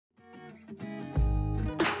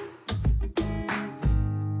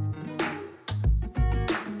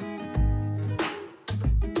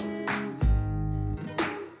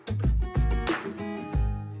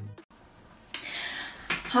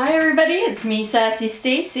Hi everybody, it's me, Sassy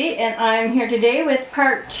Stacey, and I'm here today with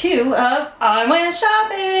part 2 of I Went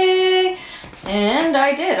Shopping! And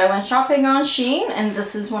I did. I went shopping on Shein, and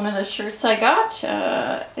this is one of the shirts I got.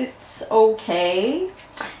 It's okay.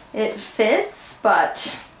 It fits,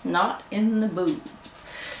 but not in the boobs.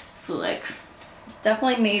 So like, it's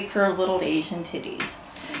definitely made for little Asian titties,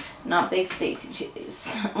 not big Stacey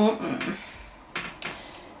titties.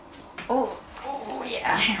 Oh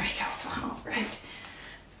yeah, here we go. All right.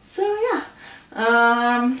 So yeah,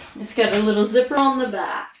 it's got a little zipper on the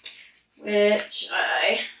back, which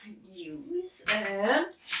I use, and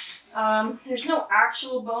there's no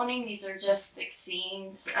actual boning. These are just thick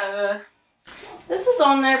seams. This is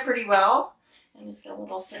on there pretty well, and it's got a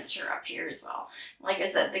little cincher up here as well. Like I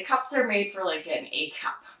said, the cups are made for like an A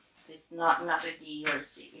cup. It's not a D or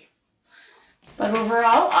C. But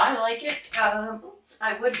overall, I like it.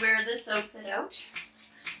 I would wear this outfit out.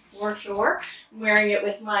 For sure. I'm wearing it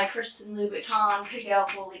with my Christian Louboutin Piguel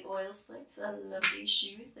Holy Oil Slicks. I love these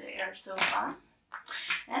shoes. They are so fun.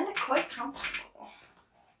 And quite comfortable.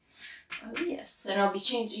 Oh yes. And I'll be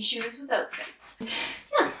changing shoes with outfits.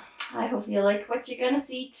 Yeah. I hope you like what you're going to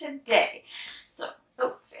see today. So,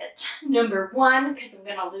 outfit number 1, because I'm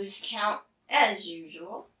going to lose count as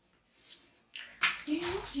usual.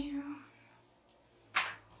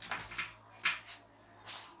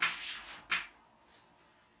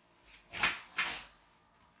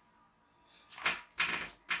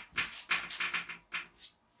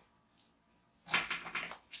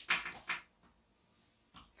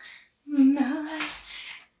 My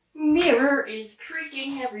mirror is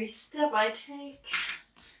creaking every step I take,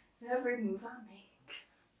 every move I make.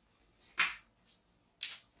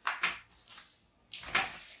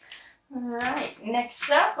 Alright, next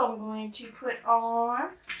up I'm going to put on,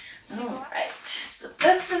 alright, so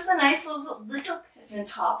this is a nice little peasant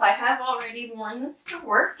top. I have already worn this to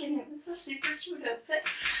work and it was a super cute outfit.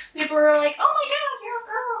 People were like, oh my god, you're a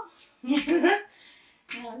girl!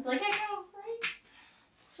 And I was like, I know, right?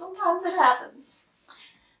 Sometimes it happens.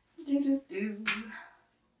 And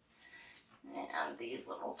these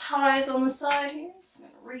little ties on the side here, so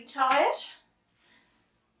I'm going to retie it.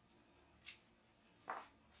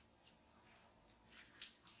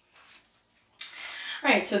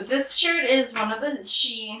 Alright, so this shirt is one of the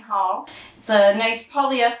Shein haul. It's a nice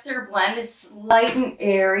polyester blend. It's light and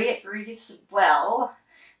airy. It breathes well.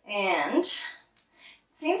 And it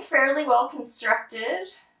seems fairly well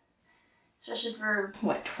constructed. Especially for,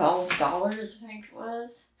 what, $12 I think it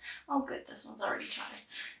was. Oh good, this one's already tied.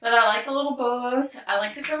 But I like the little bows. I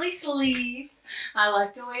like the curly sleeves. I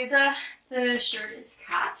like the way the shirt is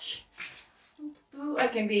cut. Ooh, I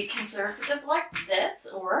can be conservative like this,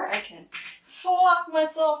 or I can fluff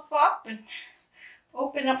myself up and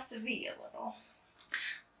open up the V a little.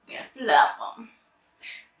 I'm gonna fluff them.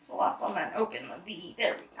 Fluff them and open the V.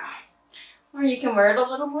 There we go. Or you can wear it a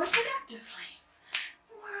little more seductively.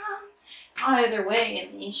 Either way,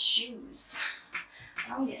 in these shoes,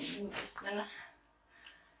 I'm getting this in.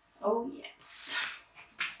 Oh yes.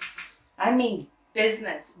 I mean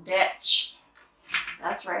business, bitch.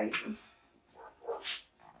 That's right.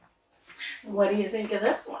 What do you think of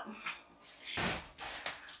this one?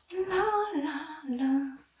 La la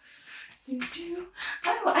la. Do do.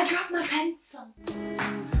 Oh, I dropped my pencil.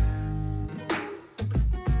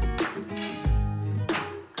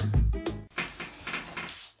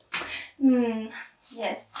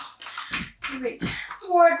 Yes. Great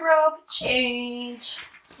wardrobe change.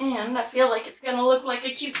 And I feel like it's gonna look like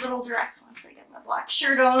a cute little dress once I get my black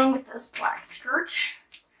shirt on with this black skirt.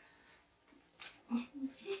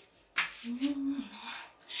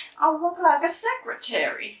 I'll look like a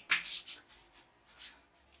secretary.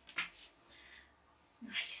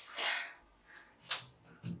 Nice.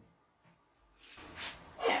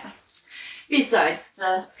 Yeah. Besides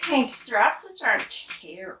the pink straps, which aren't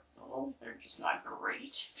terrible. They're just not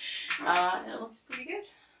great. It looks pretty good.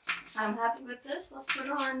 I'm happy with this. Let's put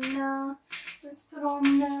on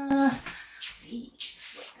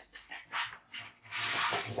these.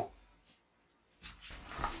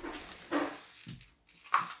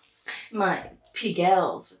 My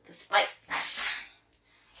Piguels with the spikes.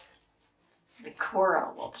 The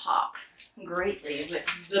coral will pop greatly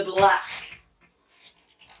with the black.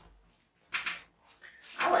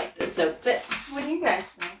 I like this outfit. What do you guys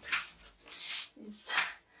think? Is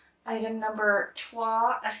item number 2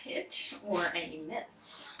 a hit or a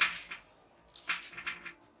miss?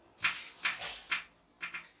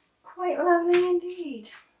 Quite lovely indeed.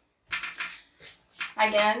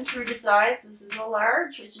 Again, true to size, this is a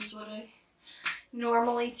large, which is what I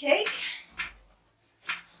normally take.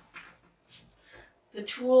 The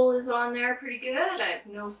tulle is on there pretty good. I have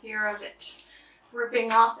no fear of it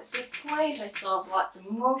ripping off at this point. I still have lots of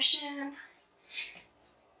motion.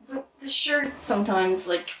 With the shirt, sometimes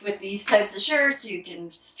like with these types of shirts, you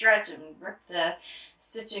can stretch and rip the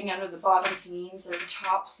stitching out of the bottom seams or the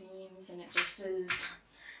top seams, and it just is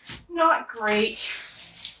not great.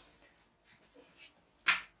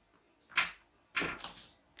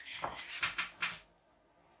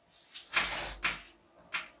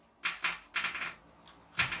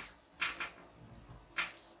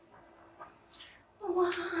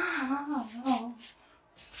 Wow.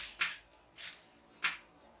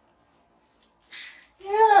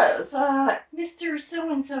 Yes, Mr.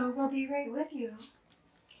 So-and-so will be right with you.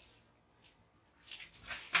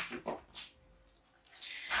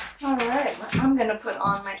 Alright, I'm gonna put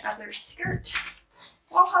on my other skirt.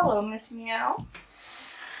 Well, hello, Miss Meow.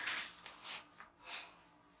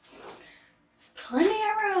 There's plenty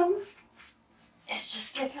of room. It's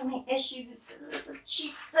just giving me issues because it's a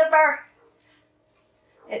cheap zipper.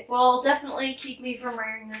 It will definitely keep me from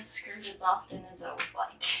wearing this skirt as often as I would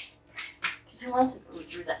like. Because who wants to go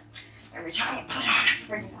through that every time you put on a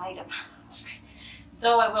friggin' item?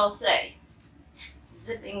 Though I will say,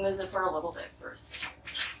 zipping the zipper a little bit first.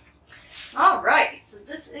 Alright, so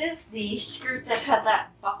this is the skirt that had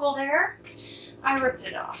that buckle there. I ripped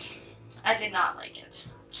it off. I did not like it.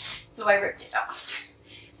 So I ripped it off.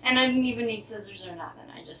 And I didn't even need scissors or nothing.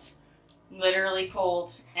 I just literally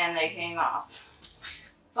pulled and they came off.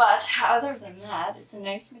 But other than that, it's a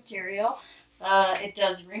nice material. It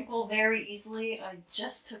does wrinkle very easily. I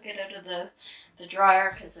just took it out of the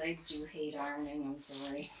dryer because I do hate ironing. I'm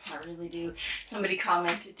sorry. I really do. Somebody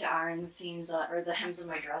commented to iron the seams or the hems of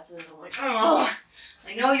my dresses. I'm like, oh,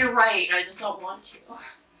 I know you're right. I just don't want to.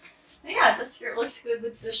 But yeah, this skirt looks good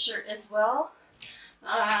with this shirt as well.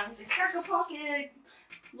 The cargo pocket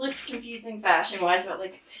looks confusing fashion-wise, but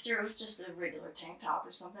like if it was just a regular tank top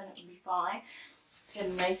or something, it would be fine. It's got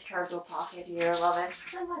a nice cargo pocket here. I love it.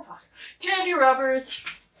 It's in my pocket. Candy rubbers.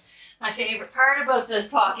 My favorite part about this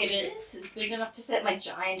pocket is it's big enough to fit my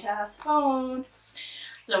giant ass phone.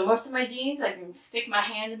 So most of my jeans, I can stick my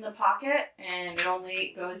hand in the pocket and it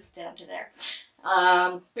only goes down to there.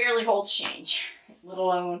 Barely holds change, let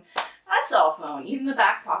alone a cell phone. Even the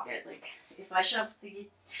back pocket, like if I shove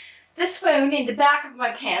this phone in the back of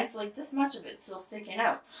my pants, like this much of it's still sticking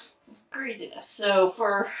out. It's craziness. So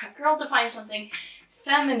for a girl to find something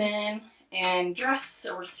feminine and dress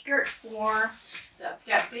or skirt for that's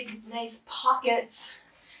got big nice pockets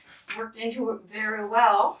worked into it very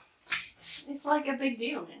well, it's like a big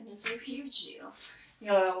deal, man. It's a huge deal.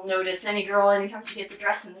 You'll notice any girl, anytime she gets a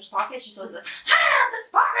dress in there's pockets, she's always like, ah, this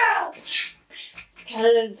pocket! It's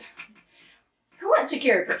because who wants to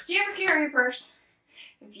carry a purse? Do you ever carry a purse?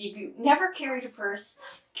 If you never carried a purse,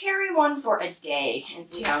 carry one for a day and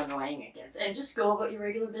see how annoying it gets. And just go about your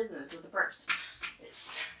regular business with a purse.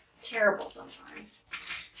 It's terrible sometimes.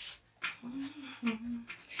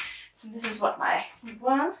 So this is what my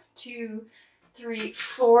 1, 2, 3,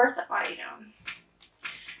 4th item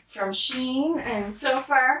from Shein, and so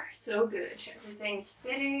far so good. Everything's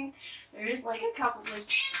fitting. There's like a couple of,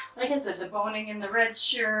 like I said, the boning in the red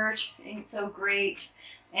shirt ain't so great,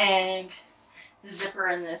 and the zipper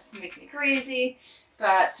in this makes me crazy.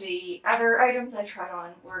 But the other items I tried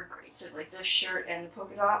on were great. So like this shirt and the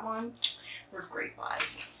polka dot one were great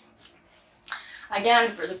buys.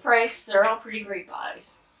 Again, for the price, they're all pretty great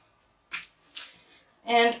buys.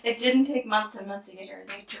 And it didn't take months and months to get here.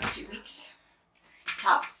 They took 2 weeks.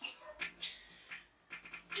 Tops.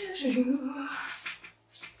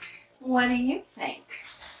 What do you think?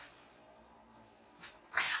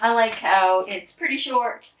 I like how it's pretty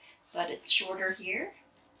short, but it's shorter here.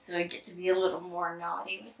 So I get to be a little more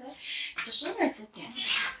naughty with it. Especially when I sit down.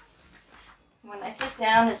 When I sit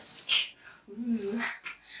down, it's ooh,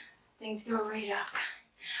 things go right up.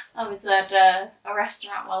 I was at a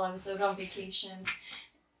restaurant while I was out on vacation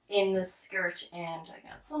in this skirt, and I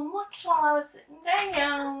got some looks while I was sitting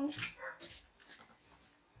down.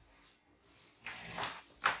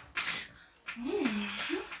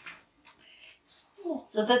 Yeah,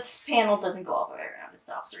 so this panel doesn't go all the way around, it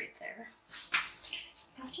stops right there.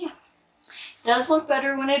 But yeah, it does look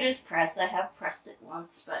better when it is pressed. I have pressed it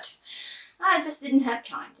once, but I just didn't have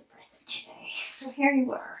time to press it today. So here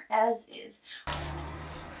you are, as is.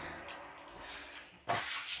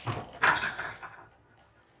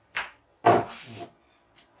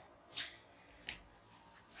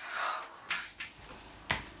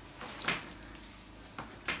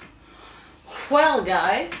 Well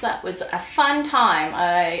guys, that was a fun time.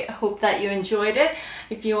 I hope that you enjoyed it.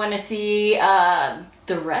 If you want to see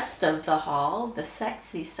the rest of the haul, the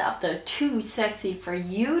sexy stuff, the too sexy for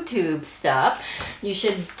YouTube stuff, you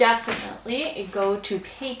should definitely go to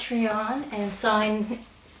Patreon and sign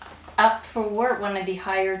up for one of the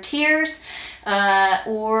higher tiers,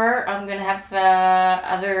 or I'm gonna have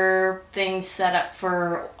other things set up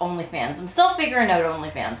for OnlyFans. I'm still figuring out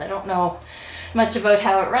OnlyFans. I don't know much about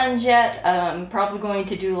how it runs yet. I'm probably going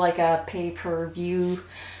to do like a pay-per-view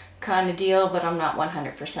kind of deal, but I'm not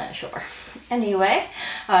 100% sure. Anyway,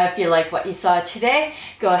 if you like what you saw today,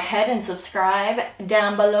 go ahead and subscribe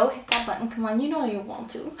down below. Hit that button. Come on, you know you want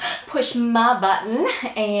to. Push my button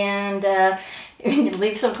and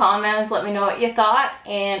leave some comments. Let me know what you thought.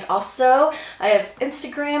 And also, I have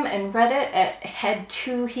Instagram and Reddit at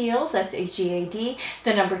Head2Heels. That's HEAD,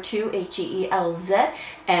 the number 2, HEELZ,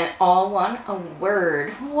 and all one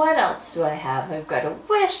word. What else do I have? I've got a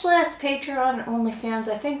wish list, Patreon, and OnlyFans.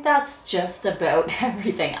 I think that's just about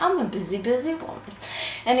everything. I'm a busy woman.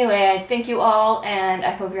 Anyway, I thank you all, and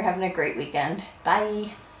I hope you're having a great weekend.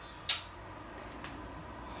 Bye.